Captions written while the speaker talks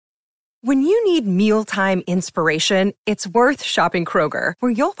When you need mealtime inspiration, it's worth shopping Kroger,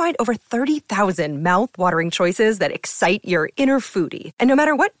 where you'll find over 30,000 mouth-watering choices that excite your inner foodie. And no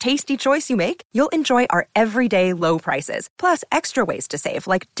matter what tasty choice you make, you'll enjoy our everyday low prices, plus extra ways to save,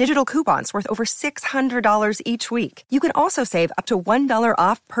 like digital coupons worth over $600 each week. You can also save up to $1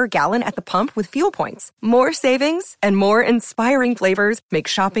 off per gallon at the pump with fuel points. More savings and more inspiring flavors make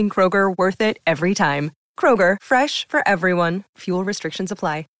shopping Kroger worth it every time. Kroger, fresh for everyone. Fuel restrictions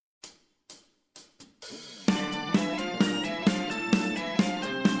apply.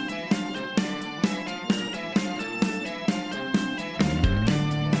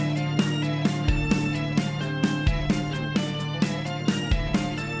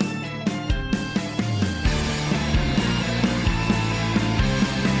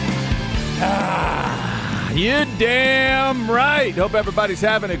 You're damn right. Hope everybody's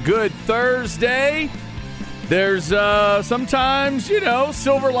having a good Thursday. There's sometimes,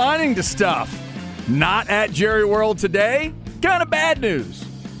 silver lining to stuff. Not at Jerry World today. Kind of bad news.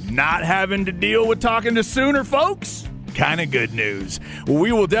 Not having to deal with talking to Sooner folks. Kind of good news.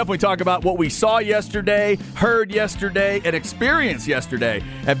 We will definitely talk about what we saw yesterday, heard yesterday, and experienced yesterday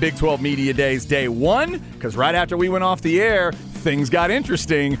at Big 12 Media Days Day 1, because right after we went off the air, things got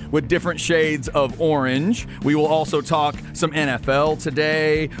interesting with different shades of orange. We will also talk some NFL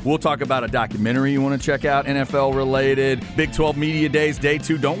today. We'll talk about a documentary you want to check out, NFL related. Big 12 Media Days Day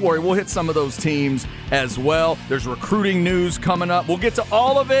 2. Don't worry, we'll hit some of those teams as well. There's recruiting news coming up. We'll get to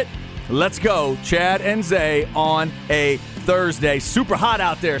all of it. Let's go, Chad and Zay on a Thursday. Super hot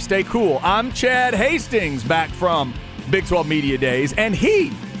out there. Stay cool. I'm Chad Hastings, back from Big 12 Media Days, and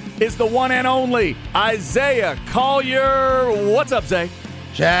he is the one and only Isaiah Collier. What's up, Zay?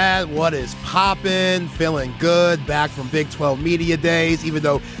 Chad, what is poppin'? Feeling good. Back from Big 12 Media Days, even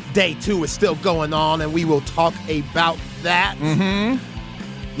though Day 2 is still going on, and we will talk about that.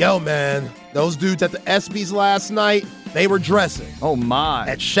 Yo, man, those dudes at the ESPYs last night, they were dressing. Oh, my.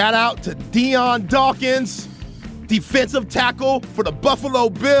 And shout out to Dion Dawkins, defensive tackle for the Buffalo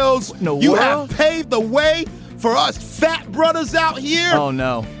Bills. You have paved the way for us fat brothers out here. Oh,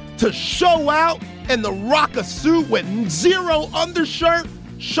 no. To show out in the rocker suit with zero undershirt,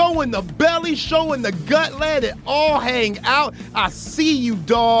 showing the belly, showing the gut, let it all hang out. I see you,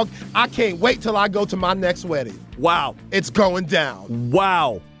 dog. I can't wait till I go to my next wedding. Wow. It's going down.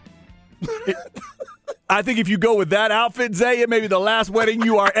 Wow. I think if you go with that outfit, Zay, it may be the last wedding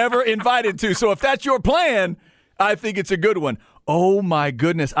you are ever invited to. So if that's your plan, I think it's a good one. Oh, my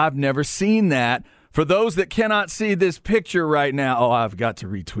goodness. I've never seen that. For those that cannot see this picture right now, I've got to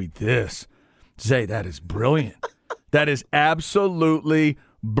retweet this. Zay, that is brilliant. That is absolutely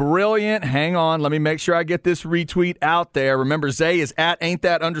brilliant. Hang on. Let me make sure I get this retweet out there. Remember, Zay is at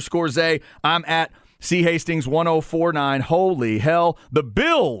ain'tthat_Zay. I'm at CHastings1049. Holy hell. The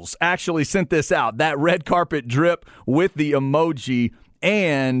Bills actually sent this out. That red carpet drip with the emoji.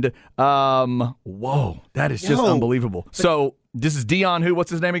 And, whoa, that is just unbelievable. So, this is Dion who?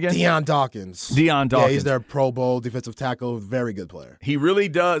 What's his name again? Dion Dawkins. Dion Dawkins. Yeah, he's their Pro Bowl defensive tackle. Very good player. He really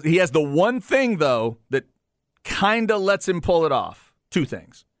does. He has the one thing, though, that kind of lets him pull it off. Two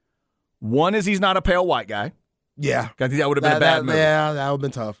things. One is he's not a pale white guy. Yeah. I think that would have been a bad move. Yeah, that would have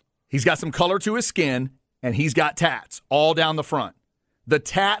been tough. He's got some color to his skin, and he's got tats all down the front. The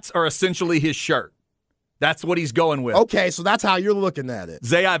tats are essentially his shirt. That's what he's going with. Okay, so that's how you're looking at it.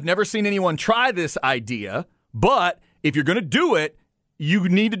 Zay, I've never seen anyone try this idea, but if you're going to do it, you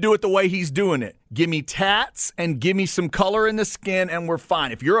need to do it the way he's doing it. Give me tats and give me some color in the skin, and we're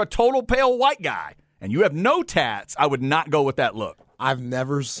fine. If you're a total pale white guy and you have no tats, I would not go with that look. I've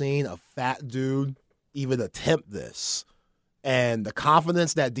never seen a fat dude even attempt this. And the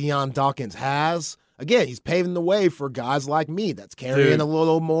confidence that Dion Dawkins has, again, he's paving the way for guys like me that's carrying a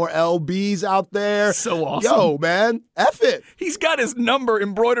little more LBs out there. So awesome. Yo, man, F it. He's got his number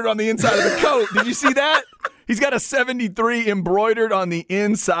embroidered on the inside of the coat. Did you see that? He's got a 73 embroidered on the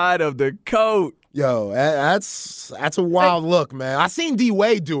inside of the coat. Yo, that's a wild look, man. I seen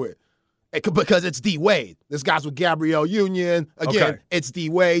D-Wade do it. Because it's D-Wade. This guy's with Gabrielle Union. Again, It's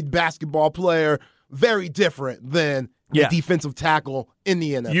D-Wade, basketball player. Very different than the defensive tackle in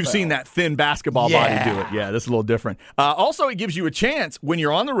the NFL. You've seen that thin basketball body do it. Yeah, this is a little different. Also, it gives you a chance when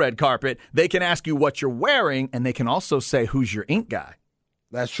you're on the red carpet. They can ask you what you're wearing, and they can also say, who's your ink guy?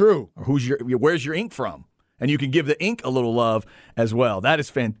 That's true. Or where's your ink from? And you can give the ink a little love as well. That is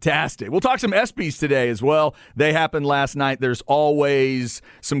fantastic. We'll talk some ESPYs today as well. They happened last night. There's always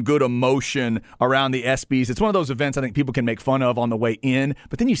some good emotion around the ESPYs. It's one of those events I think people can make fun of on the way in,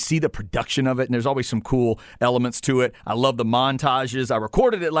 but then you see the production of it, and there's always some cool elements to it. I love the montages. I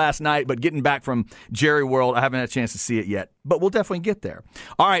recorded it last night, but getting back from Jerry World, I haven't had a chance to see it yet. but we'll definitely get there.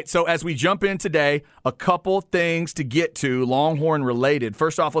 All right, so as we jump in today, a couple things to get to, Longhorn related.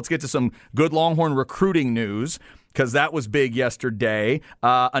 First off, let's get to some good Longhorn recruiting news, because that was big yesterday.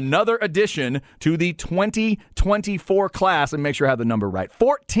 Another addition to the 2024 class, and make sure I have the number right.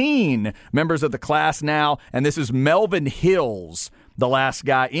 14 members of the class now, and this is Melvin Hills, the last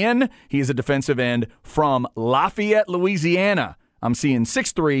guy in. He's a defensive end from Lafayette, Louisiana. I'm seeing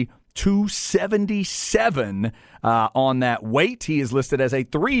 6'3", 277 on that weight. He is listed as a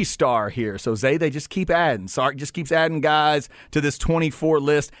 3-star here. So, Zay, they just keep adding. Sark just keeps adding guys to this 24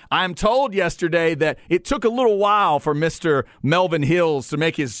 list. I'm told yesterday that it took a little while for Mr. Melvin Hills to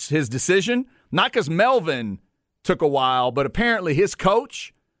make his decision. Not because Melvin took a while, but apparently his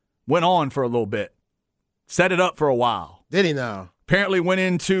coach went on for a little bit. Set it up for a while. Did he now? Apparently went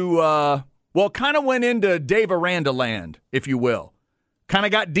into, kind of went into Dave Aranda land, if you will. Kind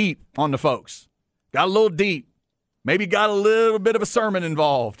of got deep on the folks. Got a little deep. Maybe got a little bit of a sermon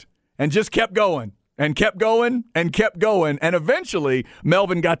involved and just kept going and kept going and kept going. And eventually,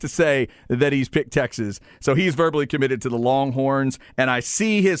 Melvin got to say that he's picked Texas. So he's verbally committed to the Longhorns. And I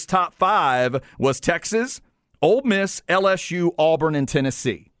see his top 5 was Texas, Ole Miss, LSU, Auburn, and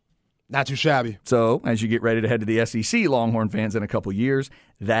Tennessee. Not too shabby. So as you get ready to head to the SEC, Longhorn fans, in a couple years,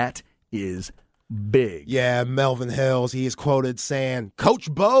 that is big. Yeah, Melvin Hills, he is quoted saying, "Coach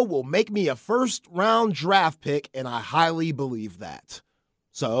Bo will make me a first-round draft pick, and I highly believe that."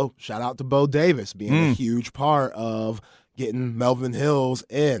 So, shout out to Bo Davis being a huge part of getting Melvin Hills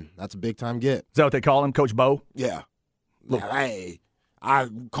in. That's a big-time get. Is that what they call him, Coach Bo? Yeah. Hey, I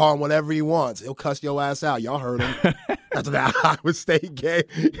call him whatever he wants. He'll cuss your ass out. Y'all heard him. That's that Iowa State game.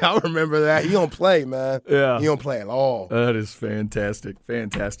 Y'all remember that. He don't play, man. Yeah. He don't play at all. That is fantastic.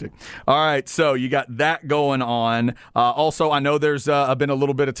 Fantastic. All right, so you got that going on. Also, I know there's been a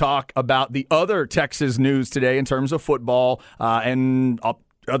little bit of talk about the other Texas news today in terms of football and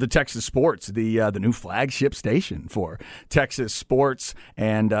other Texas sports, the new flagship station for Texas sports,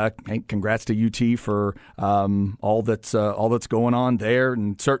 and hey, congrats to UT for all that's going on there,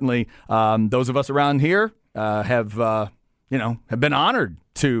 and certainly those of us around here have been honored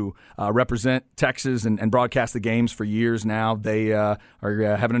to represent Texas and broadcast the games for years now. They are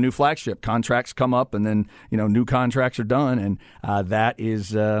having a new flagship. Contracts come up, and then new contracts are done, and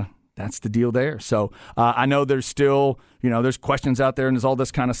that's the deal there. So I know there's still, there's questions out there and there's all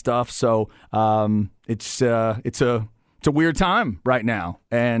this kind of stuff. So it's a weird time right now.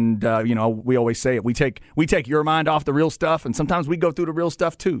 And, we always say it. We take your mind off the real stuff, and sometimes we go through the real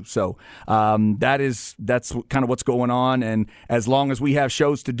stuff too. So that's kind of what's going on. And as long as we have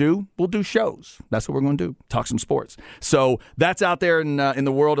shows to do, we'll do shows. That's what we're going to do. Talk some sports. So that's out there in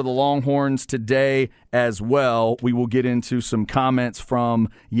the world of the Longhorns today as well. We will get into some comments from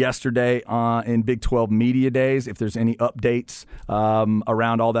yesterday in Big 12 Media Days. If there's any updates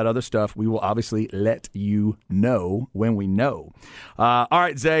around all that other stuff, we will obviously let you know when we know. All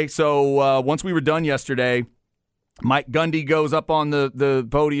right, Zay, so once we were done yesterday, Mike Gundy goes up on the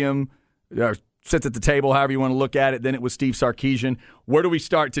podium, or sits at the table, however you want to look at it. Then it was Steve Sarkisian. Where do we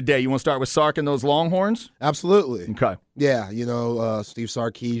start today? You want to start with Sark and those Longhorns? Absolutely. Okay. Yeah, Steve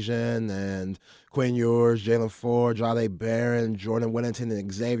Sarkisian and Quinn Ewers, Jalen Ford, Jade Barron, Jordan Whittington,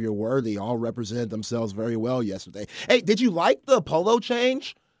 and Xavier Worthy all represented themselves very well yesterday. Hey, did you like the polo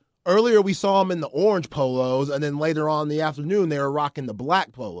change? Earlier, we saw them in the orange polos, and then later on in the afternoon, they were rocking the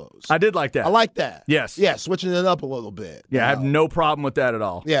black polos. I did like that. I like that. Yes. Yeah, switching it up a little bit. Yeah, I have no problem with that at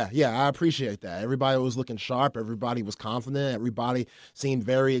all. Yeah, I appreciate that. Everybody was looking sharp. Everybody was confident. Everybody seemed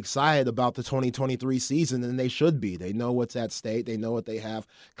very excited about the 2023 season, and they should be. They know what's at stake. They know what they have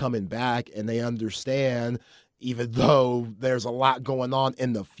coming back, and they understand, even though there's a lot going on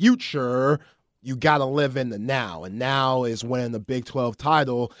in the future, you got to live in the now, and now is winning the Big 12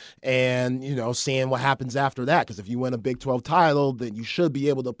 title and, seeing what happens after that. Because if you win a Big 12 title, then you should be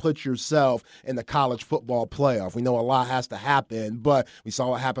able to put yourself in the college football playoff. We know a lot has to happen, but we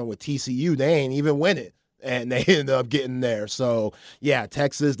saw what happened with TCU. They ain't even win it, and they ended up getting there. So, yeah,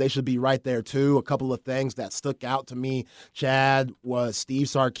 Texas, they should be right there, too. A couple of things that stuck out to me, Chad, was Steve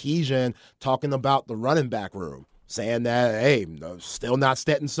Sarkisian talking about the running back room, saying that, hey, still not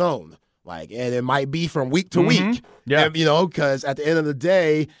set in stone. And it might be from week to week, yeah. Because at the end of the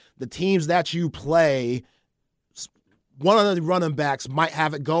day, the teams that you play, one of the running backs might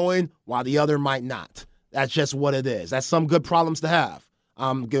have it going while the other might not. That's just what it is. That's some good problems to have.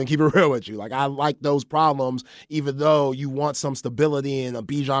 I'm going to keep it real with you. Like, I like those problems, even though you want some stability in a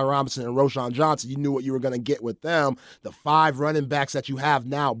Bijan Robinson and Roschon Johnson. You knew what you were going to get with them. The 5 running backs that you have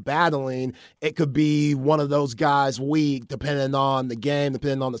now battling, it could be one of those guys weak, depending on the game,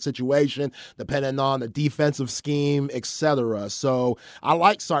 depending on the situation, depending on the defensive scheme, etc. So I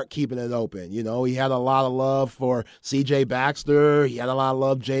like Sark keeping it open. You know, he had a lot of love for C.J. Baxter. He had a lot of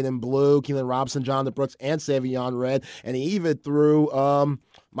love Jaden Blue, Keelan Robinson, Jonathan Brooks, and Savion Red. And he even threw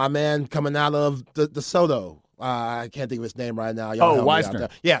my man coming out of the Soto. I can't think of his name right now. Wisner.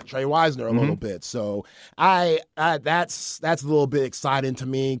 Yeah, Trey Wisner a little bit. So that's a little bit exciting to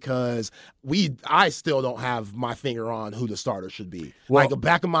me because I still don't have my finger on who the starter should be. Well, like, the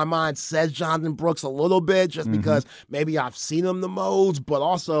back of my mind says Jonathan Brooks a little bit just because maybe I've seen him the most, but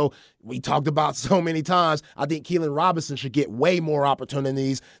also we talked about so many times, I think Keelan Robinson should get way more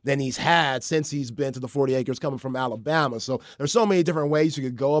opportunities than he's had since he's been to the 40 acres coming from Alabama. So there's so many different ways you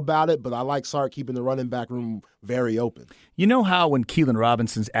could go about it, but I like Sark keeping the running back room very open. You know how when Keelan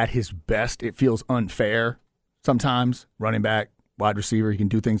Robinson's at his best, it feels unfair sometimes? Running back, wide receiver, he can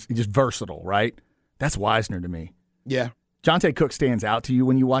do things. He's just versatile, right? That's Wisner to me. Yeah. Jonte Cook stands out to you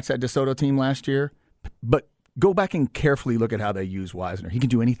when you watch that DeSoto team last year, but go back and carefully look at how they use Wisner. He can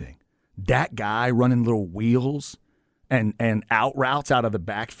do anything. That guy running little wheels and out routes out of the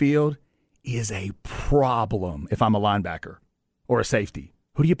backfield is a problem if I'm a linebacker or a safety.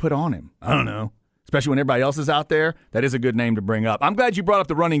 Who do you put on him? I don't know. Especially when everybody else is out there, that is a good name to bring up. I'm glad you brought up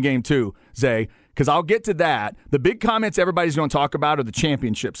the running game too, Zay, because I'll get to that. The big comments everybody's going to talk about are the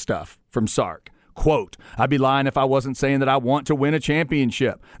championship stuff from Sark. Quote, I'd be lying if I wasn't saying that I want to win a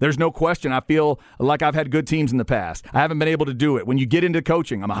championship. There's no question. I feel like I've had good teams in the past. I haven't been able to do it. When you get into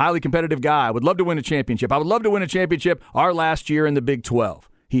coaching, I'm a highly competitive guy. I would love to win a championship. I would love to win a championship our last year in the Big 12.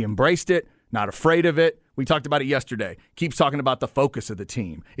 He embraced it, not afraid of it. We talked about it yesterday. Keeps talking about the focus of the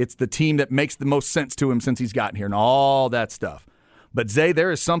team. It's the team that makes the most sense to him since he's gotten here and all that stuff. But, Zay, there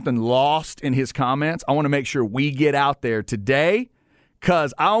is something lost in his comments. I want to make sure we get out there today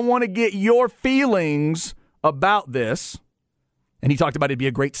because I want to get your feelings about this. And he talked about it'd be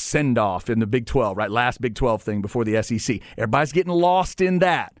a great send-off in the Big 12, right? Last Big 12 thing before the SEC. Everybody's getting lost in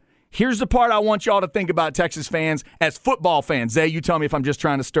that. Here's the part I want y'all to think about, Texas fans, as football fans. Zay, you tell me if I'm just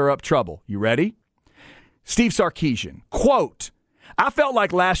trying to stir up trouble. You ready? Steve Sarkisian, quote, I felt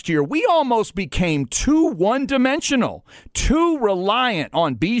like last year we almost became too one-dimensional, too reliant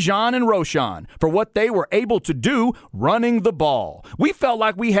on Bijan and Roschon for what they were able to do running the ball. We felt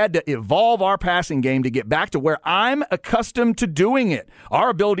like we had to evolve our passing game to get back to where I'm accustomed to doing it. Our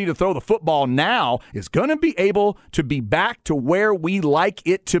ability to throw the football now is going to be able to be back to where we like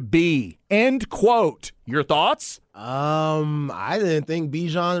it to be. End quote. Your thoughts? I didn't think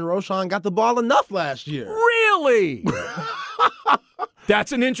Bijan and Roschon got the ball enough last year. Really?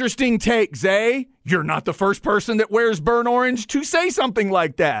 That's an interesting take, Zay. You're not the first person that wears burnt orange to say something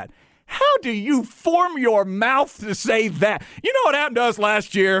like that. How do you form your mouth to say that? You know what happened to us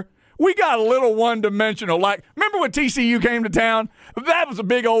last year? We got a little one-dimensional. Like, remember when TCU came to town? That was a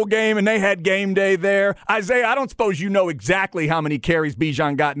big old game, and they had game day there. Isaiah, I don't suppose you know exactly how many carries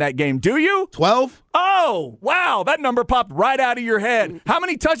Bijan got in that game, do you? 12? Oh, wow, that number popped right out of your head. How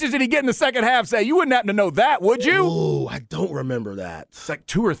many touches did he get in the second half, Say? You wouldn't happen to know that, would you? Oh, I don't remember that. It's like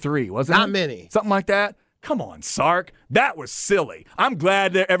 2 or 3, wasn't it? Not many. Something like that? Come on, Sark. That was silly. I'm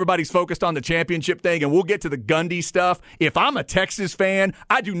glad that everybody's focused on the championship thing, and we'll get to the Gundy stuff. If I'm a Texas fan,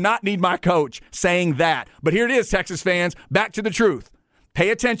 I do not need my coach saying that. But here it is, Texas fans. Back to the truth.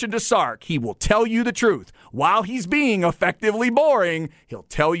 Pay attention to Sark. He will tell you the truth. While he's being effectively boring, he'll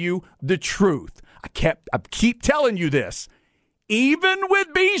tell you the truth. I keep telling you this. Even with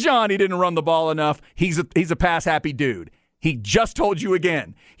Bijan, he didn't run the ball enough. He's a pass-happy dude. He just told you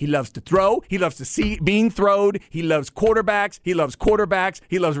again. He loves to throw. He loves to see being throwed. He loves quarterbacks. He loves quarterbacks.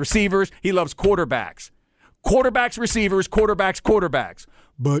 He loves receivers. He loves quarterbacks. Quarterbacks, receivers, quarterbacks, quarterbacks.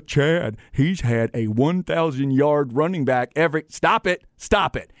 But, Chad, he's had a 1,000-yard running back every – Stop it.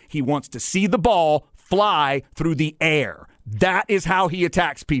 Stop it. He wants to see the ball fly through the air. That is how he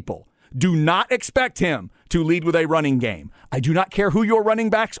attacks people. Do not expect him to lead with a running game. I do not care who your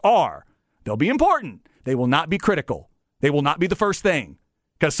running backs are. They'll be important. They will not be critical. They will not be the first thing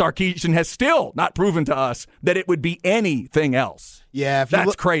because Sarkisian has still not proven to us that it would be anything else. Yeah,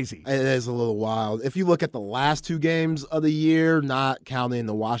 that's crazy. It is a little wild. If you look at the last 2 games of the year, not counting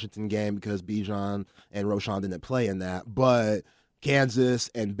the Washington game because Bijan and Roschon didn't play in that, but Kansas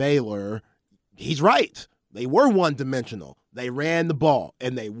and Baylor, he's right. They were one-dimensional. They ran the ball,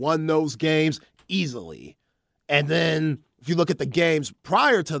 and they won those games easily. And then if you look at the games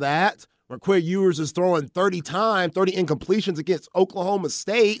prior to that, when Quinn Ewers is throwing 30 incompletions against Oklahoma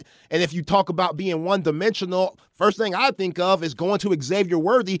State. And if you talk about being one-dimensional, first thing I think of is going to Xavier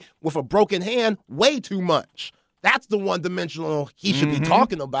Worthy with a broken hand way too much. That's the one-dimensional he should be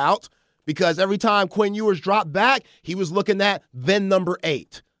talking about, because every time Quinn Ewers dropped back, he was looking at then number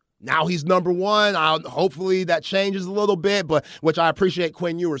 8. Now he's number 1. Hopefully that changes a little bit, but which I appreciate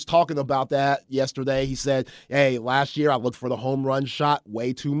Quinn Ewers talking about that yesterday. He said, hey, last year I looked for the home run shot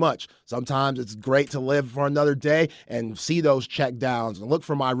way too much. Sometimes it's great to live for another day and see those check downs and look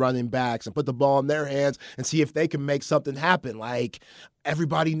for my running backs and put the ball in their hands and see if they can make something happen. Like,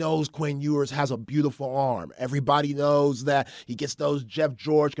 everybody knows Quinn Ewers has a beautiful arm. Everybody knows that he gets those Jeff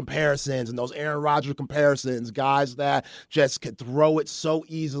George comparisons and those Aaron Rodgers comparisons, guys that just could throw it so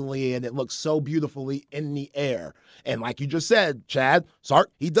easily and it looks so beautifully in the air. And like you just said, Chad, Sark,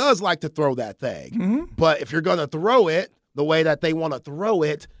 he does like to throw that thing. But if you're going to throw it the way that they want to throw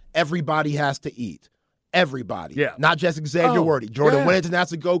it, everybody has to eat. Everybody. Yeah. Not just Xavier Worthy. Jordan Whittington has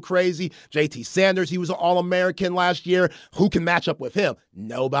to go crazy. JT Sanders, he was an All-American last year. Who can match up with him?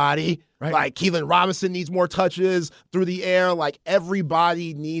 Nobody. Right. Like, Keelan Robinson needs more touches through the air. Like,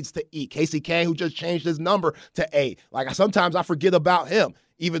 everybody needs to eat. Casey Kane, who just changed his number to 8. Like, sometimes I forget about him,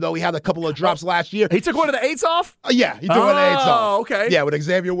 even though he had a couple of drops last year. He took one of the 8s off? Yeah, he took one of the 8s off. Oh, okay. Yeah, with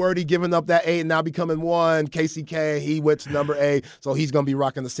Xavier Worthy giving up that 8 and now becoming 1. Casey Kane, he went to number 8, so he's going to be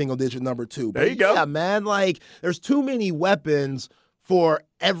rocking the single-digit number 2. But there you go. Yeah, man, like, there's too many weapons for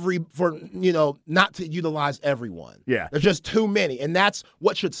not to utilize everyone. Yeah. There's just too many. And that's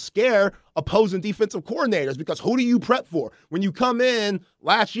what should scare opposing defensive coordinators, because who do you prep for? When you come in,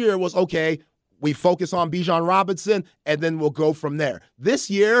 last year was, okay, we focus on Bijan Robinson, and then we'll go from there. This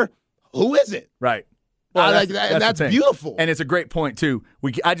year, who is it? Right. Well, that's beautiful. And it's a great point, too.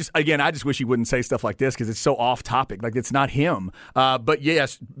 I just wish he wouldn't say stuff like this because it's so off topic. Like, it's not him. But,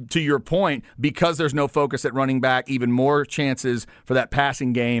 yes, to your point, because there's no focus at running back, even more chances for that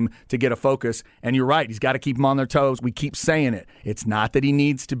passing game to get a focus. And you're right. He's got to keep them on their toes. We keep saying it. It's not that he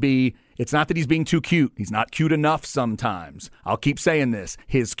needs to be – it's not that he's being too cute. He's not cute enough sometimes. I'll keep saying this.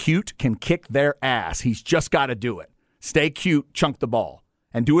 His cute can kick their ass. He's just got to do it. Stay cute, chunk the ball.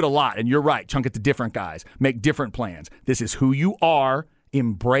 And do it a lot. And you're right. Chunk it to different guys. Make different plans. This is who you are.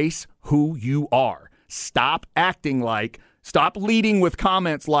 Embrace who you are. Stop leading with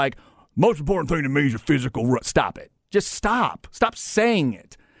comments like, most important thing to me is your physical. Stop it. Just stop. Stop saying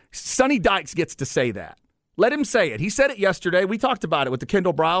it. Sonny Dykes gets to say that. Let him say it. He said it yesterday. We talked about it with the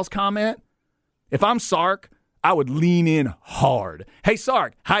Kendall Briles comment. If I'm Sark, I would lean in hard. Hey,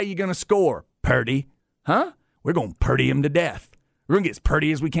 Sark, how you going to score? Purdy. Huh? We're going to Purdy him to death. We're going to get as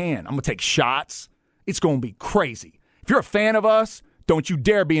purdy as we can. I'm going to take shots. It's going to be crazy. If you're a fan of us, don't you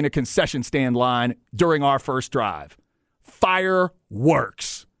dare be in a concession stand line during our first drive.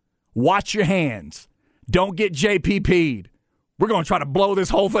 Fireworks. Watch your hands. Don't get JPP'd. We're going to try to blow this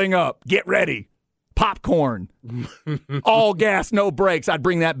whole thing up. Get ready. Popcorn. All gas, no brakes. I'd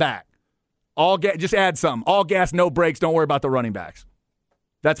bring that back. Just add some. All gas, no brakes. Don't worry about the running backs.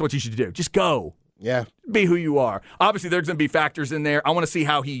 That's what you should do. Just go. Yeah. Be who you are. Obviously, there's going to be factors in there. I want to see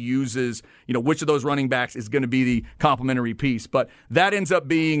how he uses, which of those running backs is going to be the complementary piece. But that ends up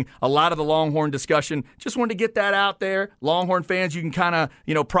being a lot of the Longhorn discussion. Just wanted to get that out there. Longhorn fans, you can kind of,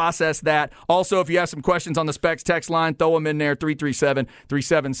 process that. Also, if you have some questions on the Specs text line, throw them in there,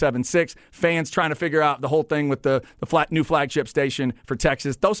 337-3776. Fans trying to figure out the whole thing with the new flagship station for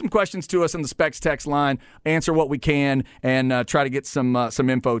Texas. Throw some questions to us on the Specs text line. Answer what we can and try to get some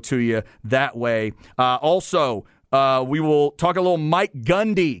info to you that way. Also, we will talk a little Mike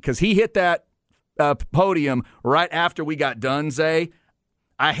Gundy because he hit that podium right after we got done, Zay.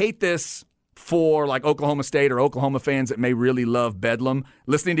 I hate this for like Oklahoma State or Oklahoma fans that may really love Bedlam.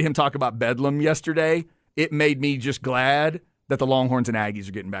 Listening to him talk about Bedlam yesterday, it made me just glad that the Longhorns and Aggies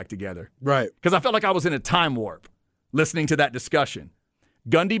are getting back together. Right. Because I felt like I was in a time warp listening to that discussion.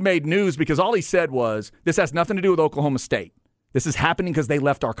 Gundy made news because all he said was, this has nothing to do with Oklahoma State. This is happening because they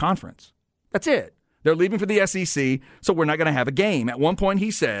left our conference. That's it. They're leaving for the SEC, so we're not going to have a game. At one point,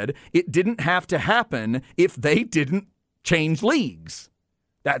 he said it didn't have to happen if they didn't change leagues.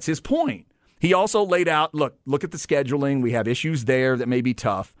 That's his point. He also laid out, look at the scheduling. We have issues there that may be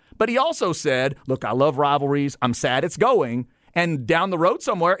tough. But he also said, look, I love rivalries. I'm sad it's going. And down the road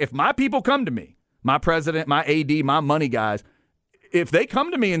somewhere, if my people come to me, my president, my AD, my money guys, if they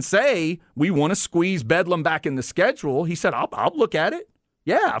come to me and say we want to squeeze Bedlam back in the schedule, he said, I'll look at it.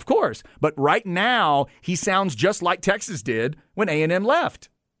 Yeah, of course. But right now, he sounds just like Texas did when A&M left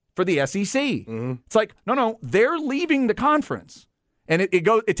for the SEC. Mm-hmm. It's like, no, they're leaving the conference. And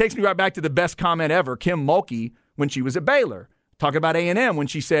it takes me right back to the best comment ever, Kim Mulkey, when she was at Baylor. talking about A&M when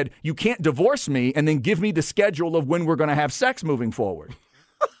she said, you can't divorce me and then give me the schedule of when we're going to have sex moving forward.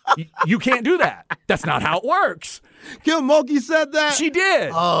 You can't do that. That's not how it works. Kim Mulkey said that? She did.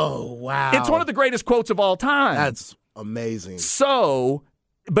 Oh, wow. It's one of the greatest quotes of all time. That's amazing. So,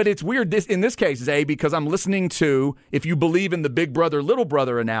 but it's weird in this case, Zay, because I'm listening to, if you believe in the big brother, little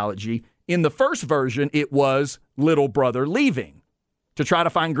brother analogy, in the first version, it was little brother leaving to try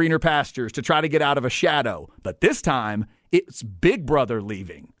to find greener pastures, to try to get out of a shadow. But this time, it's big brother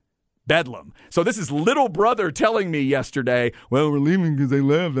leaving. Bedlam. So this is little brother telling me yesterday, well, we're leaving because they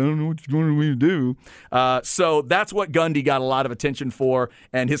left. I don't know what you're going to do. So that's what Gundy got a lot of attention for.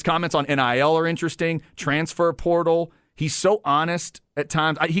 And his comments on NIL are interesting. Transfer portal. He's so honest at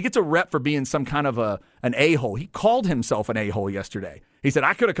times. He gets a rep for being some kind of an a-hole. He called himself an a-hole yesterday. He said,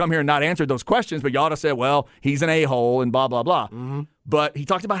 I could have come here and not answered those questions, but you ought to say, well, he's an a-hole and blah, blah, blah. Mm-hmm. But he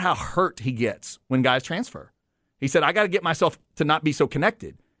talked about how hurt he gets when guys transfer. He said, I got to get myself to not be so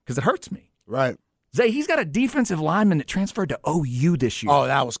connected because it hurts me. Right. Zay, he's got a defensive lineman that transferred to OU this year. Oh,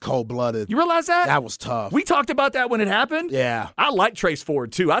 that was cold-blooded. You realize that? That was tough. We talked about that when it happened. Yeah. I like Trace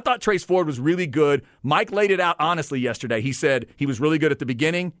Ford, too. I thought Trace Ford was really good. Mike laid it out honestly yesterday. He said he was really good at the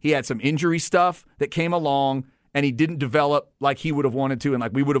beginning. He had some injury stuff that came along, and he didn't develop like he would have wanted to and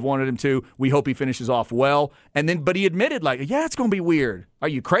like we would have wanted him to. We hope he finishes off well. But he admitted, yeah, it's going to be weird. Are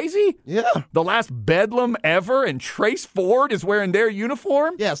you crazy? Yeah. The last bedlam ever, and Trace Ford is wearing their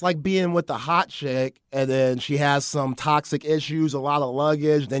uniform? Yeah, it's like being with the hot chick, and then she has some toxic issues, a lot of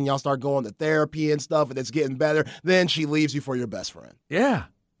luggage. Then y'all start going to therapy and stuff, and it's getting better. Then she leaves you for your best friend. Yeah.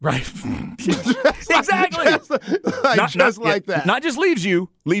 Right. Exactly. Just like that. Not just leaves you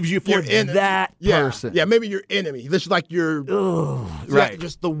for that person. Yeah, maybe your enemy. This is like your right.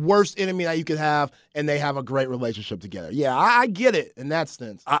 Just the worst enemy that you could have, and they have a great relationship together. Yeah, I get it in that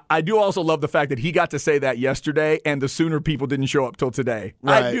sense. I do also love the fact that he got to say that yesterday, and the Sooner people didn't show up till today.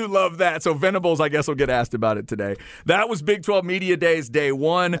 Right. I do love that. So Venables, I guess, will get asked about it today. That was Big 12 Media Days Day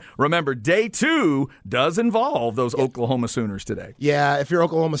 1. Remember, Day 2 does involve those Oklahoma Sooners today. Yeah, if you're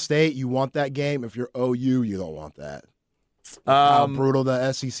Oklahoma State, you want that game. If you're OU, you don't want that. How brutal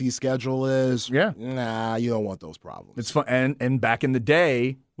the SEC schedule is. Yeah. Nah, you don't want those problems. It's fun. And back in the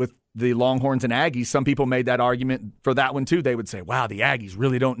day with the Longhorns and Aggies, some people made that argument for that one too. They would say, wow, the Aggies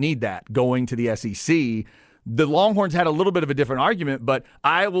really don't need that going to the SEC. The Longhorns had a little bit of a different argument, but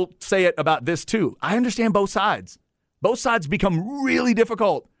I will say it about this too. I understand both sides. Both sides become really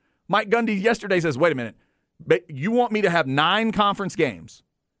difficult. Mike Gundy yesterday says, wait a minute, but you want me to have 9 conference games?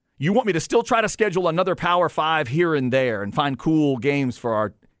 You want me to still try to schedule another Power 5 here and there and find cool games for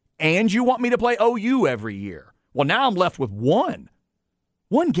our – and you want me to play OU every year? Well, now I'm left with one.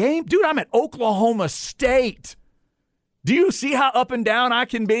 One game? Dude, I'm at Oklahoma State. Do you see how up and down I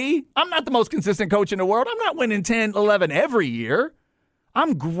can be? I'm not the most consistent coach in the world. I'm not winning 10, 11 every year.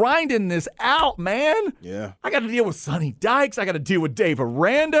 I'm grinding this out, man. Yeah. I got to deal with Sonny Dykes. I got to deal with Dave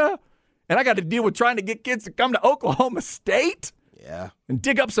Aranda. And I got to deal with trying to get kids to come to Oklahoma State. Yeah. And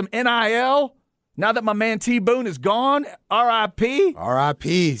dig up some NIL. Now that my man T. Boone is gone, R.I.P.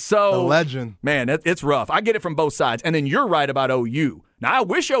 R.I.P. So, the legend. Man, it's rough. I get it from both sides. And then you're right about OU. Now, I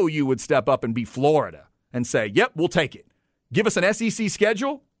wish OU would step up and be Florida and say, yep, we'll take it. Give us an SEC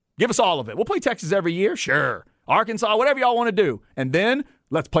schedule. Give us all of it. We'll play Texas every year. Sure. Arkansas, whatever y'all want to do. And then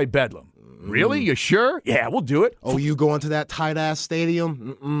let's play Bedlam. Really? You sure? Yeah, we'll do it. Oh, you going to that tight-ass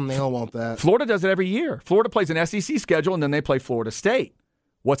stadium? They don't want that. Florida does it every year. Florida plays an SEC schedule, and then they play Florida State.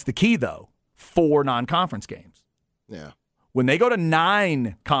 What's the key, though? 4 non-conference games. Yeah. When they go to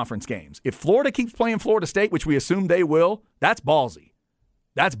 9 conference games, if Florida keeps playing Florida State, which we assume they will, that's ballsy.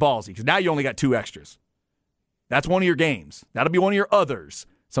 That's ballsy, because now you only got 2 extras. That's one of your games. That'll be one of your others.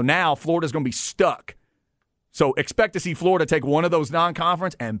 So now Florida's going to be stuck. So expect to see Florida take one of those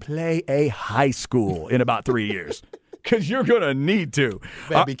non-conference and play a high school in about 3 years. Because you're going to need to.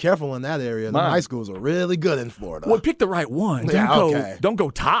 Man, be careful in that area. The high schools are really good in Florida. Well, pick the right one. Don't go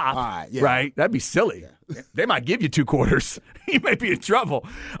top. All right, yeah. Right? That'd be silly. Yeah. They might give you 2 quarters. You may be in trouble.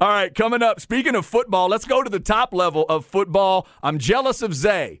 All right, coming up, speaking of football, let's go to the top level of football. I'm jealous of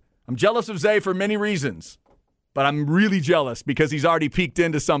Zay. I'm jealous of Zay for many reasons. But I'm really jealous because he's already peeked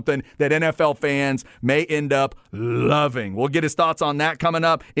into something that NFL fans may end up loving. We'll get his thoughts on that coming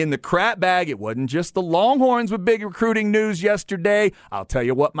up in the crap bag. It wasn't just the Longhorns with big recruiting news yesterday. I'll tell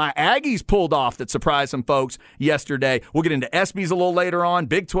you what my Aggies pulled off that surprised some folks yesterday. We'll get into ESPYs a little later on.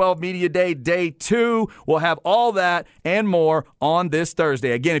 Big 12 Media Day, Day 2. We'll have all that and more on this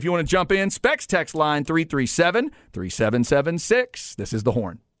Thursday. Again, if you want to jump in, Specs text line 337-3776. This is The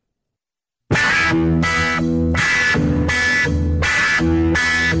Horn.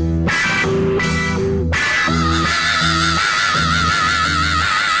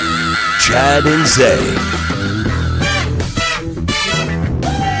 Chad and Zay.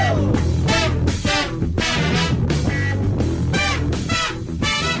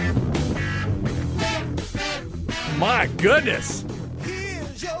 My goodness.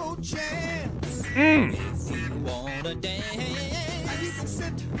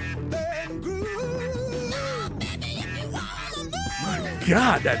 My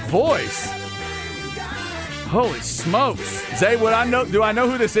God, that voice. Holy smokes. Zay, do I know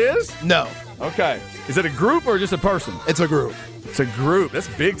who this is? No. Okay. Is it a group or just a person? It's a group. It's a group. That's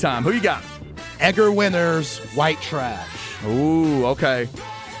big time. Who you got? Edgar Winter's White Trash. Ooh, okay.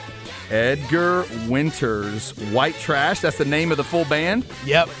 Edgar Winter's White Trash. That's the name of the full band?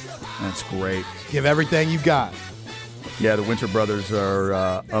 Yep. That's great. Give everything you got. Yeah, the Winter Brothers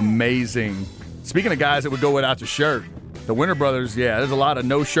are amazing. Speaking of guys that would go without your shirt, the Winter Brothers, yeah, there's a lot of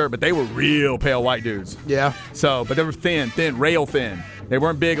no shirt, but they were real pale white dudes. Yeah. So, but they were thin, rail thin. They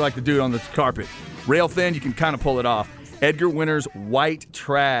weren't big like the dude on the carpet. Rail thin, you can kind of pull it off. Edgar Winter's White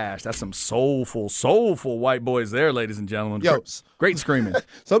Trash. That's some soulful white boys there, ladies and gentlemen. Yo. Great screaming.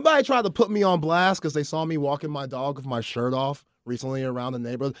 Somebody tried to put me on blast because they saw me walking my dog with my shirt off recently around the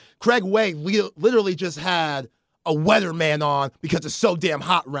neighborhood. Craig Way literally just had a weatherman on because it's so damn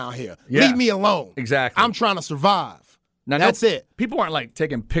hot around here. Yeah. Leave me alone. Exactly. I'm trying to survive. Now, That's it. People aren't like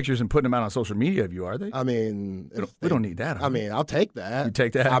taking pictures and putting them out on social media of you, are they? I mean, we don't need that. I mean, I'll take that. You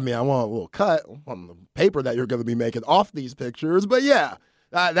take that? I mean, I want a little cut on the paper that you're going to be making off these pictures. But yeah,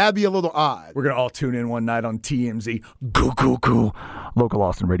 that'd be a little odd. We're going to all tune in one night on TMZ. Goo. Local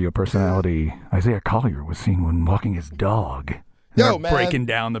Austin radio personality Isaiah Collier was seen when walking his dog. Yo, man. Breaking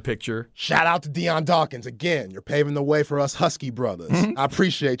down the picture. Shout out to Deion Dawkins again. You're paving the way for us Husky brothers. Mm-hmm. I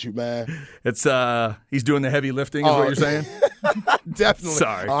appreciate you, man. It's he's doing the heavy lifting, is what you're saying? Definitely.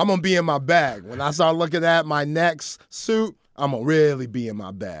 Sorry. I'm gonna be in my bag. When I start looking at my next suit, I'm gonna really be in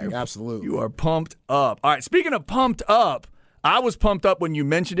my bag. Absolutely. You are pumped up. All right, speaking of pumped up, I was pumped up when you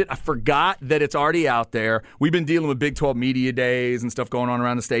mentioned it. I forgot that it's already out there. We've been dealing with Big 12 Media Days and stuff going on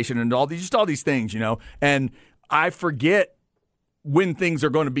around the station and all these things, you know. And I forget when things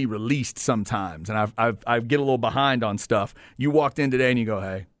are going to be released sometimes, and I get a little behind on stuff. You walked in today and you go,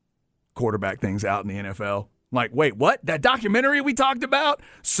 hey, quarterback thing's out in the NFL. I'm like, wait, what? That documentary we talked about?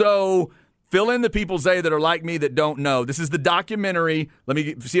 So fill in the people, Zay, that are like me that don't know. This is the documentary. Let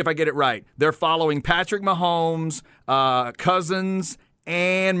me see if I get it right. They're following Patrick Mahomes, Cousins,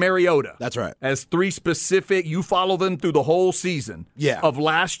 and Mariota. That's right. As three specific, you follow them through the whole season of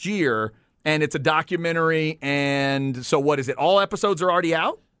last year. And it's a documentary, and so what is it? All episodes are already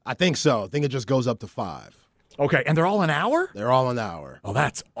out? I think so. I think it just goes up to 5. Okay, and they're all an hour? They're all an hour. Oh,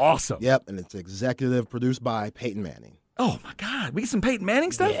 that's awesome. Yep, and it's executive produced by Peyton Manning. Oh, my God. We get some Peyton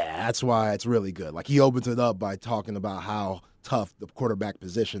Manning stuff? Yeah, that's why it's really good. Like, he opens it up by talking about how tough the quarterback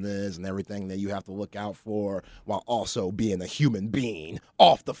position is and everything that you have to look out for while also being a human being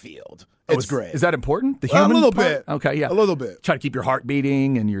off the field. It's great. Is that important? The human a little part? bit. Okay, yeah. A little bit. Try to keep your heart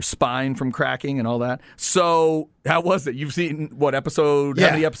beating and your spine from cracking and all that. So how was it? You've seen, what, episode? Yeah.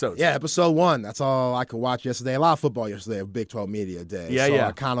 How many episodes? Yeah, episode 1. That's all I could watch yesterday. A lot of football yesterday of Big 12 Media Day. So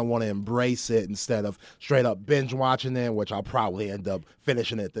I kind of want to embrace it instead of straight up binge watching it, which I'll probably end up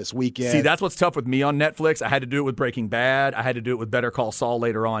finishing it this weekend. See, that's what's tough with me on Netflix. I had to do it with Breaking Bad. I had to do it with Better Call Saul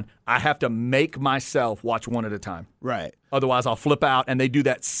later on. I have to make myself watch one at a time. Right. Otherwise, I'll flip out, and they do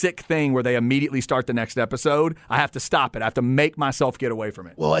that sick thing where they immediately start the next episode. I have to stop it. I have to make myself get away from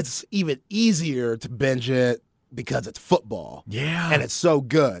it. Well, it's even easier to binge it because it's football. Yeah. And it's so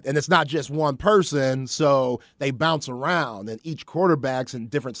good. And it's not just one person, so they bounce around, and each quarterback's in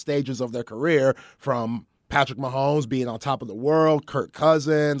different stages of their career, from Patrick Mahomes being on top of the world, Kirk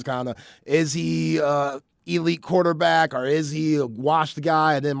Cousins, kind of, is he elite quarterback or is he a washed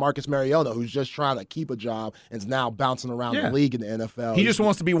guy? And then Marcus Mariota, who's just trying to keep a job and is now bouncing around the league in the NFL. He just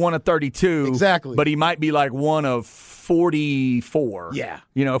wants to be one of 32. Exactly. But he might be like one of 44. Yeah.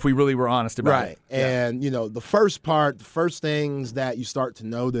 You know, if we really were honest about it. Right. And, you know, the first things that you start to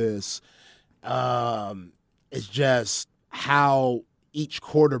notice is just how each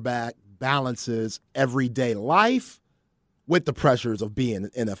quarterback balances everyday life with the pressures of being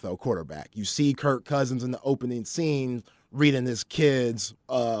an NFL quarterback. You see Kirk Cousins in the opening scene reading his kids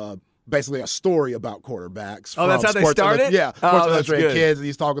basically a story about quarterbacks. Oh, that's how they started? Yeah. Oh, that's good. Kids, and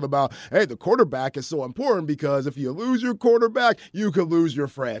he's talking about, hey, the quarterback is so important because if you lose your quarterback, you could lose your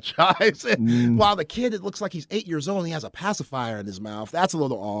franchise. While the kid, it looks like he's 8 years old and he has a pacifier in his mouth. That's a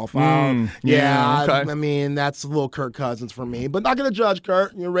little off. Okay. I mean, that's a little Kirk Cousins for me. But not going to judge,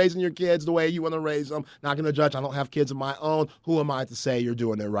 Kirk. You're raising your kids the way you want to raise them. Not going to judge. I don't have kids of my own. Who am I to say you're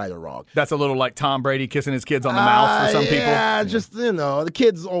doing it right or wrong? That's a little like Tom Brady kissing his kids on the mouth for some people. Yeah, just, you know, the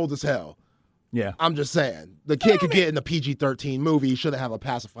kid's old as hell. Yeah. I'm just saying. The kid could get in the PG-13 movie. He shouldn't have a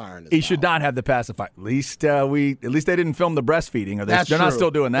pacifier in his He mouth. should not have the pacifier. At least they didn't film the breastfeeding. Or That's they're true. not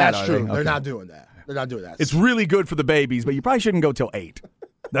still doing that. That's are true. They? They're Okay. not doing that. They're not doing that. It's really good for the babies, but you probably shouldn't go till 8.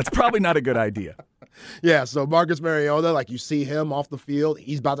 That's probably not a good idea. Yeah, so Marcus Mariota, like you see him off the field,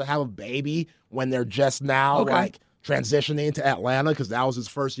 he's about to have a baby when they're just now like transitioning to Atlanta because that was his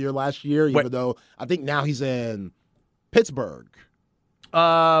first year last year, even though I think now he's in Pittsburgh. Is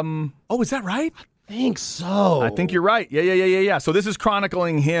that right? I think so. I think you're right. Yeah. So this is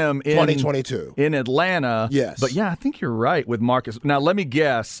chronicling him in 2022 in Atlanta. Yes. But yeah, I think you're right with Marcus. Now let me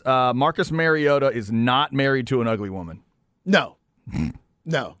guess. Marcus Mariota is not married to an ugly woman. No.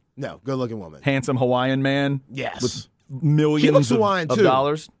 Good looking woman. Handsome Hawaiian man. Yes. With millions She looks Hawaiian of too.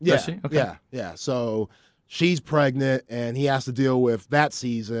 dollars. Yeah. Does she? Okay. Yeah. So she's pregnant, and he has to deal with that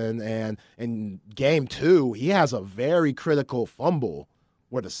season. And in game 2, he has a very critical fumble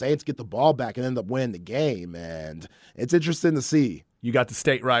where the Saints get the ball back and end up winning the game. And it's interesting to see. You got the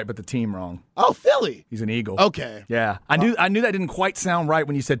state right, but the team wrong. Oh, Philly. He's an Eagle. Okay. Yeah. I knew that didn't quite sound right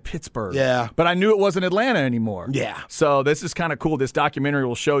when you said Pittsburgh. Yeah. But I knew it wasn't Atlanta anymore. Yeah. So this is kind of cool. This documentary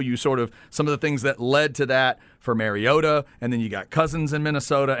will show you sort of some of the things that led to that for Mariota, and then you got Cousins in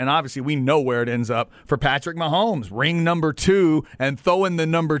Minnesota, and obviously we know where it ends up for Patrick Mahomes. Ring number 2 and throwing the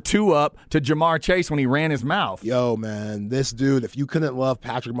number 2 up to Jamar Chase when he ran his mouth. Yo, man, this dude, if you couldn't love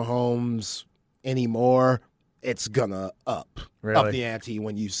Patrick Mahomes anymore, it's gonna up the ante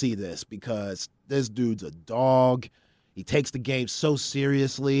when you see this because this dude's a dog. He takes the game so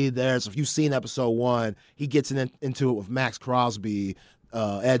seriously. If you've seen episode 1, he gets into it with Max Crosby,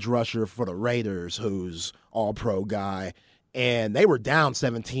 edge rusher for the Raiders, who's all-pro guy. And they were down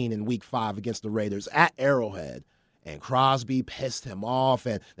 17 in week 5 against the Raiders at Arrowhead. And Crosby pissed him off.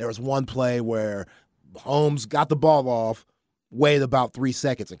 And there was one play where Mahomes got the ball off, waited about 3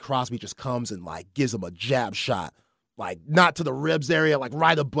 seconds, and Crosby just comes and, like, gives him a jab shot. Like, not to the ribs area, like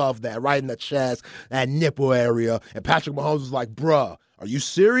right above that, right in the chest, that nipple area. And Patrick Mahomes was like, bruh, are you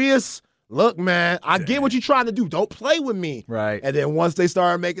serious? Look, man, I get what you're trying to do. Don't play with me. Right. And then once they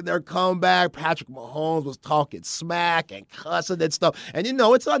started making their comeback, Patrick Mahomes was talking smack and cussing and stuff. And,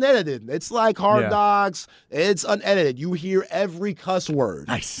 it's unedited. It's like Hard Knocks. It's unedited. You hear every cuss word.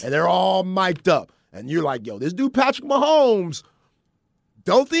 Nice. And they're all mic'd up. And you're like, yo, this dude Patrick Mahomes,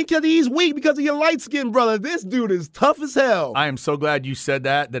 don't think that he's weak because of your light-skinned brother. This dude is tough as hell. I am so glad you said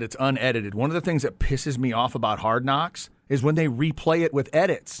that it's unedited. One of the things that pisses me off about Hard Knocks is when they replay it with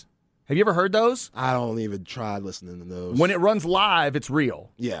edits. Have you ever heard those? I don't even try listening to those. When it runs live, it's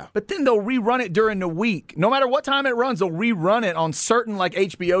real. Yeah. But then they'll rerun it during the week. No matter what time it runs, they'll rerun it on certain like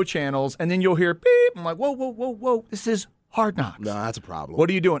HBO channels, and then you'll hear beep. I'm like, whoa. This is Hard Knocks. No, that's a problem. What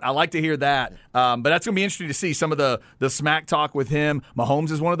are you doing? I like to hear that. But that's going to be interesting to see some of the smack talk with him.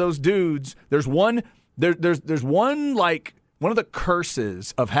 Mahomes is one of those dudes. There's one like one of the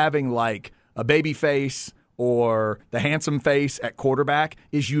curses of having like a baby face or the handsome face at quarterback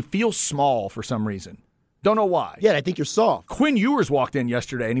is you feel small for some reason. Don't know why. Yeah, I think you're soft. Quinn Ewers walked in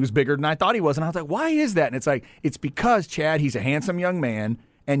yesterday, and he was bigger than I thought he was. And I was like, why is that? And it's like, it's because, Chad, he's a handsome young man,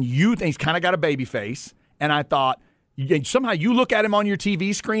 and he's kind of got a baby face. And I thought, somehow you look at him on your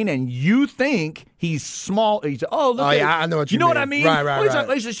TV screen, and you think he's small. He's, I know what you know mean. what I mean?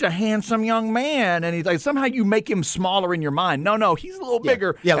 Right. He's just a handsome young man. And he's like, somehow you make him smaller in your mind. No, he's a little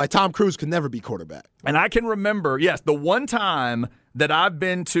bigger. Yeah, like Tom Cruise could never be quarterback. And I can remember, the one time that I've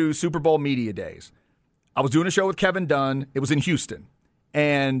been to Super Bowl media days, I was doing a show with Kevin Dunn. It was in Houston.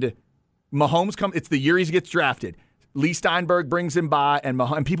 And Mahomes it's the year he gets drafted. Lee Steinberg brings him by,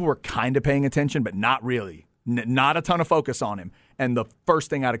 and people were kind of paying attention, but not really. Not a ton of focus on him. And the first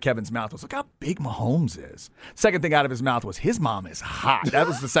thing out of Kevin's mouth was, look how big Mahomes is. Second thing out of his mouth was, his mom is hot. That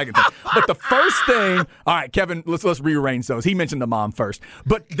was the second thing. But the first thing, all right, Kevin, let's rearrange those. He mentioned the mom first.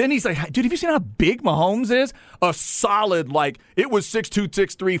 But then he's like, dude, have you seen how big Mahomes is? A solid, like, it was 6'2",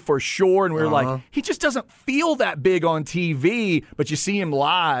 6'3" for sure. And we were like, he just doesn't feel that big on TV, but you see him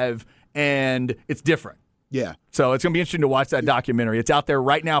live, and it's different. Yeah. So it's going to be interesting to watch that documentary. It's out there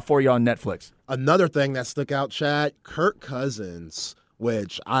right now for you on Netflix. Another thing that stuck out, Chad, Kirk Cousins,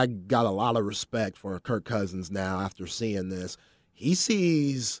 which I got a lot of respect for Kirk Cousins now after seeing this. He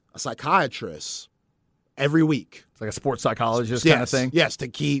sees a psychiatrist every week. It's like a sports psychologist kind of thing? Yes, to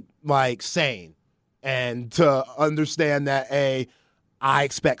keep, sane and to understand that, I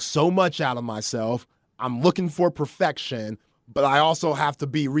expect so much out of myself. I'm looking for perfection, but I also have to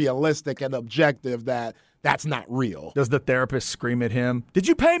be realistic and objective that that's not real. Does the therapist scream at him, did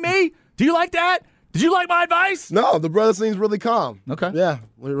you pay me? Do you like that? Did you like my advice? No, the brother seems really calm. Okay. Yeah,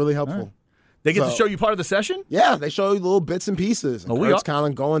 really helpful. They get to show you part of the session? Yeah, they show you little bits and pieces. And Kurt's kind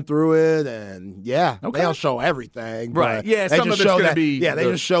of going through it, and they don't show everything. Right, yeah, some of it's going to be... Yeah, they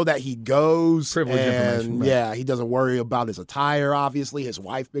just show that he goes, privileged information. Right. Yeah, he doesn't worry about his attire, obviously. His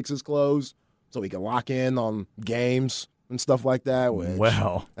wife picks his clothes, so he can lock in on games and stuff like that.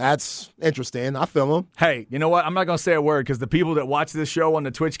 Well, that's interesting. I feel him. Hey, you know what? I'm not going to say a word because the people that watch this show on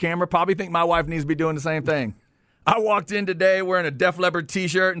the Twitch camera probably think my wife needs to be doing the same thing. I walked in today wearing a Def Leppard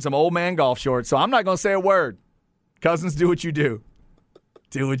t-shirt and some old man golf shorts, so I'm not going to say a word. Cousins, do what you do.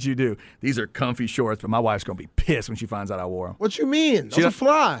 Do what you do. These are comfy shorts, but my wife's going to be pissed when she finds out I wore them. What you mean? Those are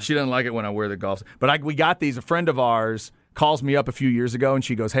fly. She doesn't like it when I wear the golf. But we got these. A friend of ours calls me up a few years ago, and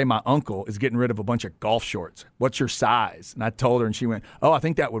she goes, hey, my uncle is getting rid of a bunch of golf shorts. What's your size? And I told her, and she went, oh, I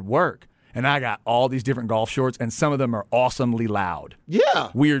think that would work. And I got all these different golf shorts, and some of them are awesomely loud. Yeah.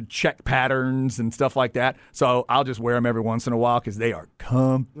 Weird check patterns and stuff like that. So I'll just wear them every once in a while because they are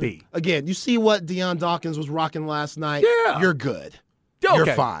comfy. Again, you see what Deion Dawkins was rocking last night? Yeah. You're good. Okay. You're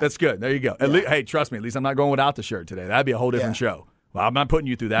fine. That's good. There you go. Yeah. Hey, trust me, at least I'm not going without the shirt today. That'd be a whole different show. Well, I'm not putting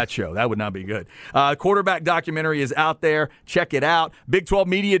you through that show. That would not be good. Quarterback documentary is out there. Check it out. Big 12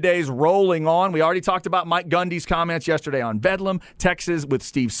 Media Days rolling on. We already talked about Mike Gundy's comments yesterday on Bedlam, Texas, with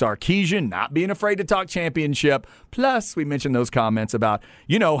Steve Sarkisian, not being afraid to talk championship. Plus, we mentioned those comments about,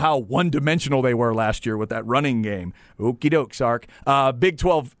 how one-dimensional they were last year with that running game. Okie doke, Sark. Big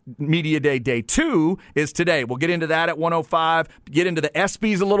 12 Media Day, Day 2 is today. We'll get into that at 105. Get into the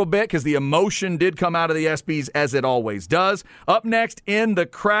ESPYs a little bit because the emotion did come out of the ESPYs as it always does. Up next in the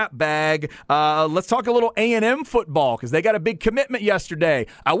crap bag, let's talk a little A&M football because they got a big commitment yesterday.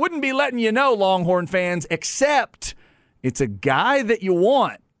 I wouldn't be letting you know, Longhorn fans, except it's a guy that you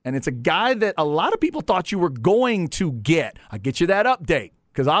want, and it's a guy that a lot of people thought you were going to get. I'll get you that update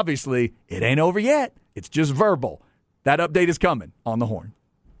because obviously it ain't over yet. It's just verbal. That update is coming on the Horn.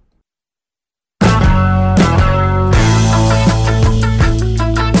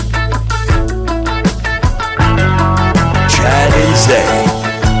 Chad and Zay.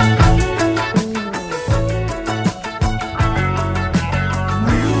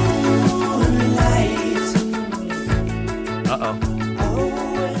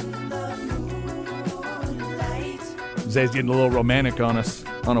 Zay's getting a little romantic on us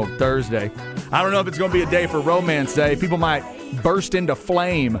on a Thursday. I don't know if it's going to be a day for romance day. People might burst into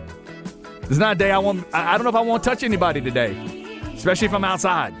flame. It's not a day I don't know if I want to touch anybody today, especially if I'm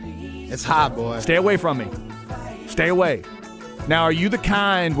outside. It's hot, boy. Stay away from me. Stay away. Now, are you the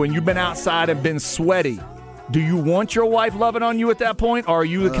kind when you've been outside and been sweaty, do you want your wife loving on you at that point? Or are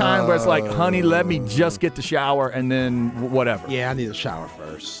you the kind where it's like, honey, let me just get the shower and then whatever? Yeah, I need a shower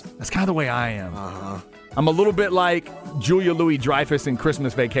first. That's kind of the way I am. Uh-huh. I'm a little bit like Julia Louis-Dreyfus in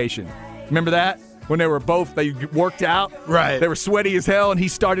Christmas Vacation. Remember that? When they worked out. Right. They were sweaty as hell, and he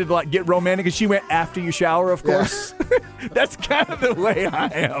started to get romantic, and she went after you shower, of course. Yeah. That's kind of the way I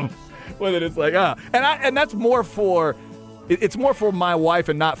am. Whether it's like, and that's more for, it's more for my wife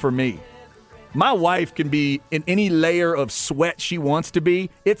and not for me. My wife can be in any layer of sweat she wants to be.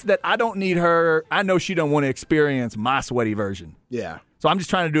 It's that I don't need her. I know she don't want to experience my sweaty version. Yeah. So I'm just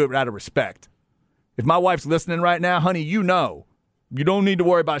trying to do it out of respect. If my wife's listening right now, honey, you don't need to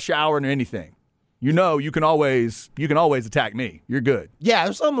worry about showering or anything. You can always attack me. You're good. Yeah,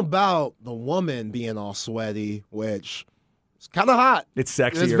 there's something about the woman being all sweaty, which is kind of hot. It's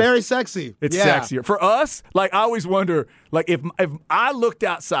sexier. It's very sexy. It's sexier. For us, I always wonder, if I looked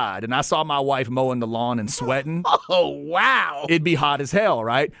outside and I saw my wife mowing the lawn and sweating. Oh, wow. It'd be hot as hell,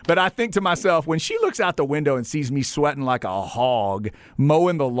 right? But I think to myself, when she looks out the window and sees me sweating like a hog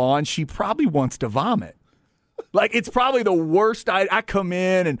mowing the lawn, she probably wants to vomit. It's probably the worst. I come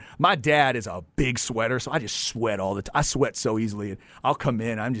in, and my dad is a big sweater, so I just sweat all the time. I sweat so easily. And I'll come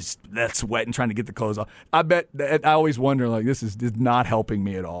in, I'm just sweating, trying to get the clothes off. I bet, I always wonder, this is not helping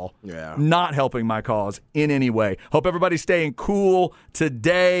me at all. Yeah. Not helping my cause in any way. Hope everybody's staying cool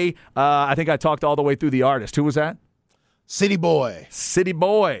today. I think I talked all the way through the artist. Who was that? City Boy. City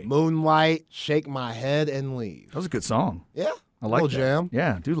Boy. Moonlight, Shake My Head and Leave. That was a good song. Yeah. I like that. Jam.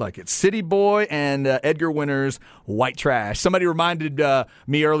 Yeah, I do like it. City Boy and Edgar Winter's White Trash. Somebody reminded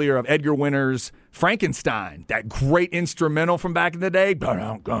me earlier of Edgar Winter's Frankenstein, that great instrumental from back in the day. Oh,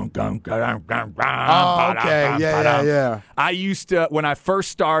 okay. Yeah. I used to, when I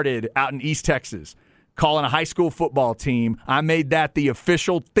first started out in East Texas, calling a high school football team, I made that the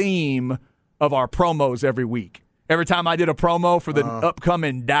official theme of our promos every week. Every time I did a promo for the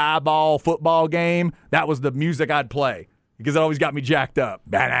upcoming die ball football game, that was the music I'd play. because it always got me jacked up.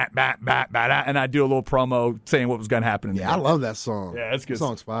 And I do a little promo saying what was going to happen. I love that song. Yeah, it's good. That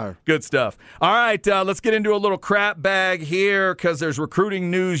song's fire. Good stuff. All right, let's get into a little crap bag here because there's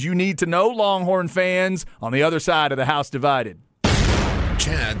recruiting news you need to know, Longhorn fans, on the other side of the house divided.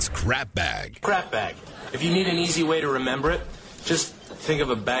 Chad's crap bag. Crap bag. If you need an easy way to remember it, just think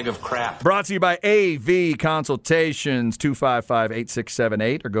of a bag of crap. Brought to you by AV Consultations,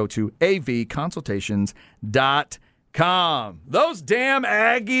 255-8678, or go to avconsultations.com. Those damn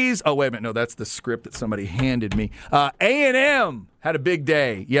Aggies. Oh, wait a minute. No, that's the script that somebody handed me. A&M had a big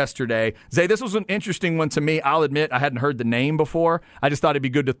day yesterday. Zay, this was an interesting one to me. I'll admit I hadn't heard the name before. I just thought it'd be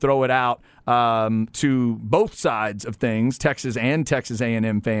good to throw it out to both sides of things, Texas and Texas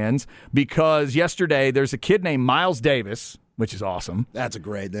A&M fans, because yesterday there's a kid named Miles Davis, which is awesome. That's a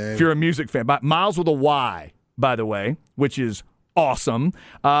great name. If you're a music fan. Miles with a Y, by the way, which is awesome.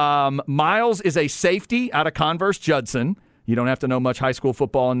 Miles is a safety out of Converse Judson. You don't have to know much high school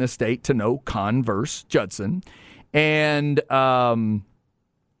football in this state to know Converse Judson. And so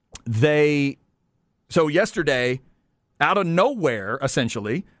yesterday, out of nowhere,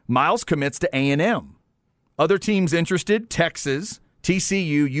 essentially, Miles commits to A&M. Other teams interested, Texas,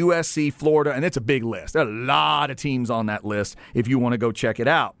 TCU, USC, Florida, and it's a big list. There are a lot of teams on that list if you want to go check it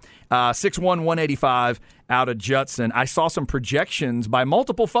out. 6'1", 185 out of Judson. I saw some projections by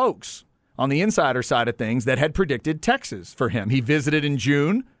multiple folks on the insider side of things that had predicted Texas for him. He visited in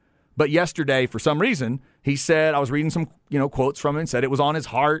June, but yesterday, for some reason, he said, I was reading some quotes from him, and said it was on his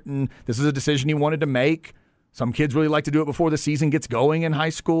heart, and this is a decision he wanted to make. Some kids really like to do it before the season gets going in high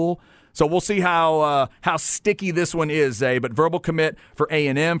school. So we'll see how sticky this one is, Zay. But verbal commit for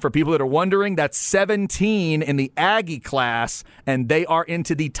A&M. For people that are wondering, that's 17 in the Aggie class, and they are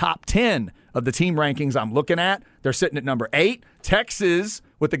into the top 10 of the team rankings I'm looking at. They're sitting at number 8. Texas,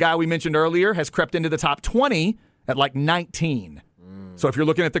 with the guy we mentioned earlier, has crept into the top 20 at like 19. So if you're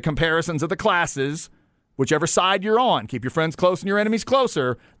looking at the comparisons of the classes, whichever side you're on, keep your friends close and your enemies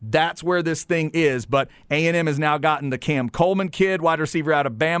closer, that's where this thing is. But A&M has now gotten the Cam Coleman kid, wide receiver out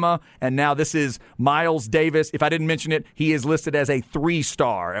of Bama, and now this is Miles Davis. If I didn't mention it, he is listed as a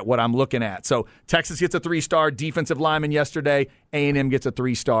 3-star at what I'm looking at. So Texas gets a 3-star defensive lineman yesterday. A&M gets a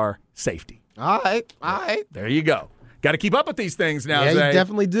 3-star safety. All right. There you go. Got to keep up with these things now, Yeah, Zay. you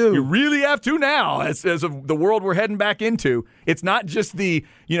definitely do. You really have to now, as of the world we're heading back into. It's not just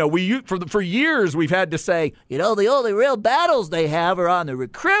for years we've had to say, the only real battles they have are on the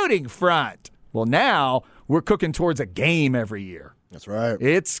recruiting front. Well, now we're cooking towards a game every year. That's right.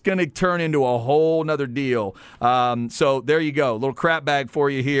 It's going to turn into a whole nother deal. So there you go. A little crap bag for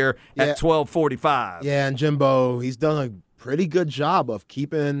you here at 12:45. Yeah, and Jimbo, he's done a pretty good job of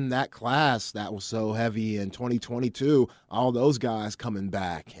keeping that class that was so heavy in 2022, all those guys coming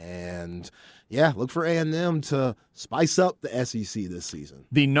back. And, yeah, look for A&M to spice up the SEC this season.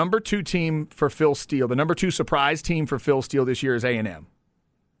 The number 2 team for Phil Steele, the number 2 surprise team for Phil Steele this year is A&M.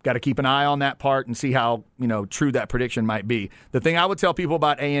 Got to keep an eye on that part and see how true that prediction might be. The thing I would tell people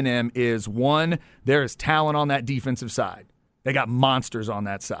about A&M is, one, there is talent on that defensive side. They got monsters on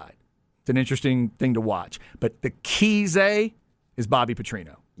that side. It's an interesting thing to watch. But the key, Zay, is Bobby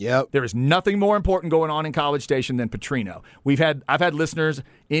Petrino. Yep. There is nothing more important going on in College Station than Petrino. I've had listeners,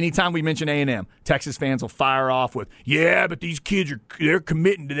 anytime we mention A&M, Texas fans will fire off with, yeah, but these kids they're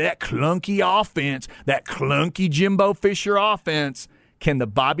committing to that clunky offense, that clunky Jimbo Fisher offense. Can the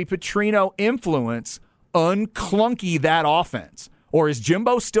Bobby Petrino influence unclunky that offense? Or is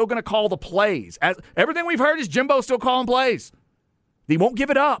Jimbo still going to call the plays? Everything we've heard is Jimbo still calling plays. He won't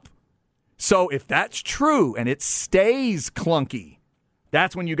give it up. So if that's true and it stays clunky,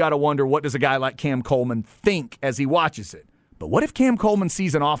 that's when you got to wonder, what does a guy like Cam Coleman think as he watches it? But what if Cam Coleman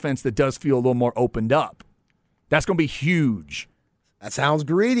sees an offense that does feel a little more opened up? That's going to be huge. That sounds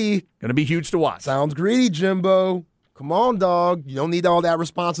greedy. Going to be huge to watch. Sounds greedy, Jimbo. Come on, dog. You don't need all that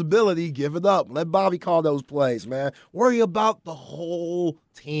responsibility. Give it up. Let Bobby call those plays, man. Worry about the whole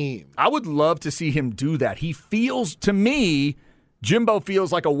team. I would love to see him do that. He feels, to me, Jimbo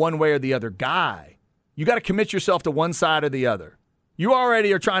feels like a one way or the other guy. You got to commit yourself to one side or the other. You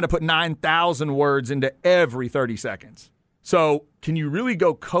already are trying to put 9,000 words into every 30 seconds. So can you really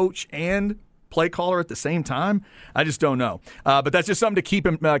go coach and play caller at the same time? I just don't know. But that's just something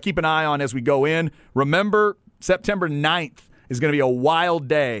to keep an eye on as we go in. Remember, September 9th is going to be a wild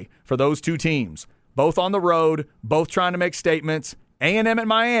day for those two teams. Both on the road, both trying to make statements. A&M at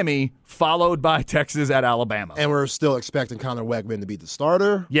Miami, followed by Texas at Alabama. And we're still expecting Connor Wegman to be the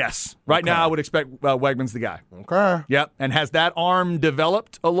starter? Yes. Right now I would expect Wegman's the guy. Okay. Yep. And has that arm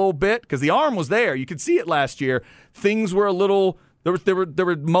developed a little bit? Because the arm was there. You could see it last year. Things were a little – there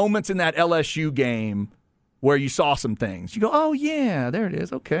were moments in that LSU game where you saw some things. You go, oh, yeah, there it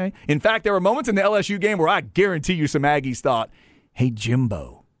is. Okay. In fact, there were moments in the LSU game where I guarantee you some Aggies thought, hey,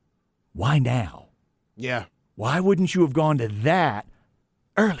 Jimbo, why now? Yeah. Why wouldn't you have gone to that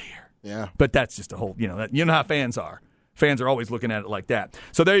earlier? Yeah. But that's just a whole, you know how fans are. Fans are always looking at it like that.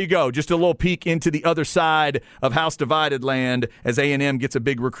 So there you go. Just a little peek into the other side of House Divided land as A&M gets a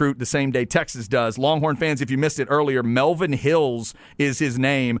big recruit the same day Texas does. Longhorn fans, if you missed it earlier, Melvin Hills is his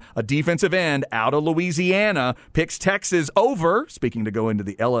name. A defensive end out of Louisiana picks Texas over, speaking to go into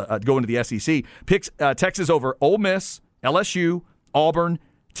the SEC, picks Texas over Ole Miss, LSU, Auburn,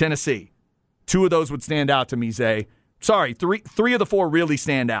 Tennessee. 2 of those would stand out to me, Zay. Sorry, three of the 4 really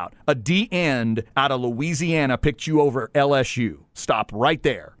stand out. A D-end out of Louisiana picked you over LSU. Stop right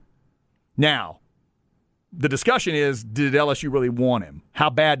there. Now, the discussion is, did LSU really want him? How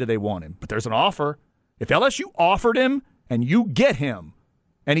bad do they want him? But there's an offer. If LSU offered him and you get him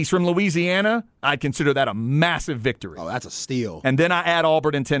and he's from Louisiana, I'd consider that a massive victory. Oh, that's a steal. And then I add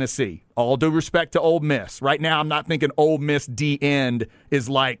Auburn and Tennessee. All due respect to Ole Miss. Right now, I'm not thinking Ole Miss D-end is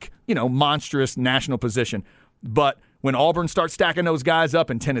like, monstrous national position. But when Auburn starts stacking those guys up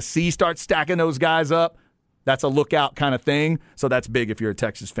and Tennessee starts stacking those guys up, that's a lookout kind of thing. So that's big if you're a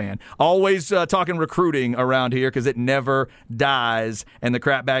Texas fan. Always talking recruiting around here because it never dies, and the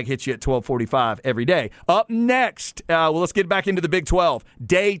crap bag hits you at 12:45 every day. Up next, let's get back into the Big 12.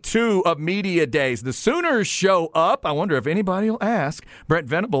 Day 2 of Media Days. The Sooners show up. I wonder if anybody will ask Brent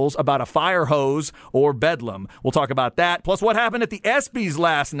Venables about a fire hose or bedlam. We'll talk about that. Plus what happened at the ESPYs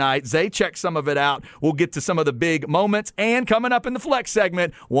last night. Zay checked some of it out. We'll get to some of the big moments. And coming up in the Flex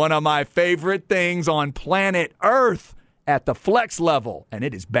segment, one of my favorite things on planet Earth at the flex level, and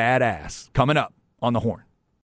it is badass. Coming up on the Horn.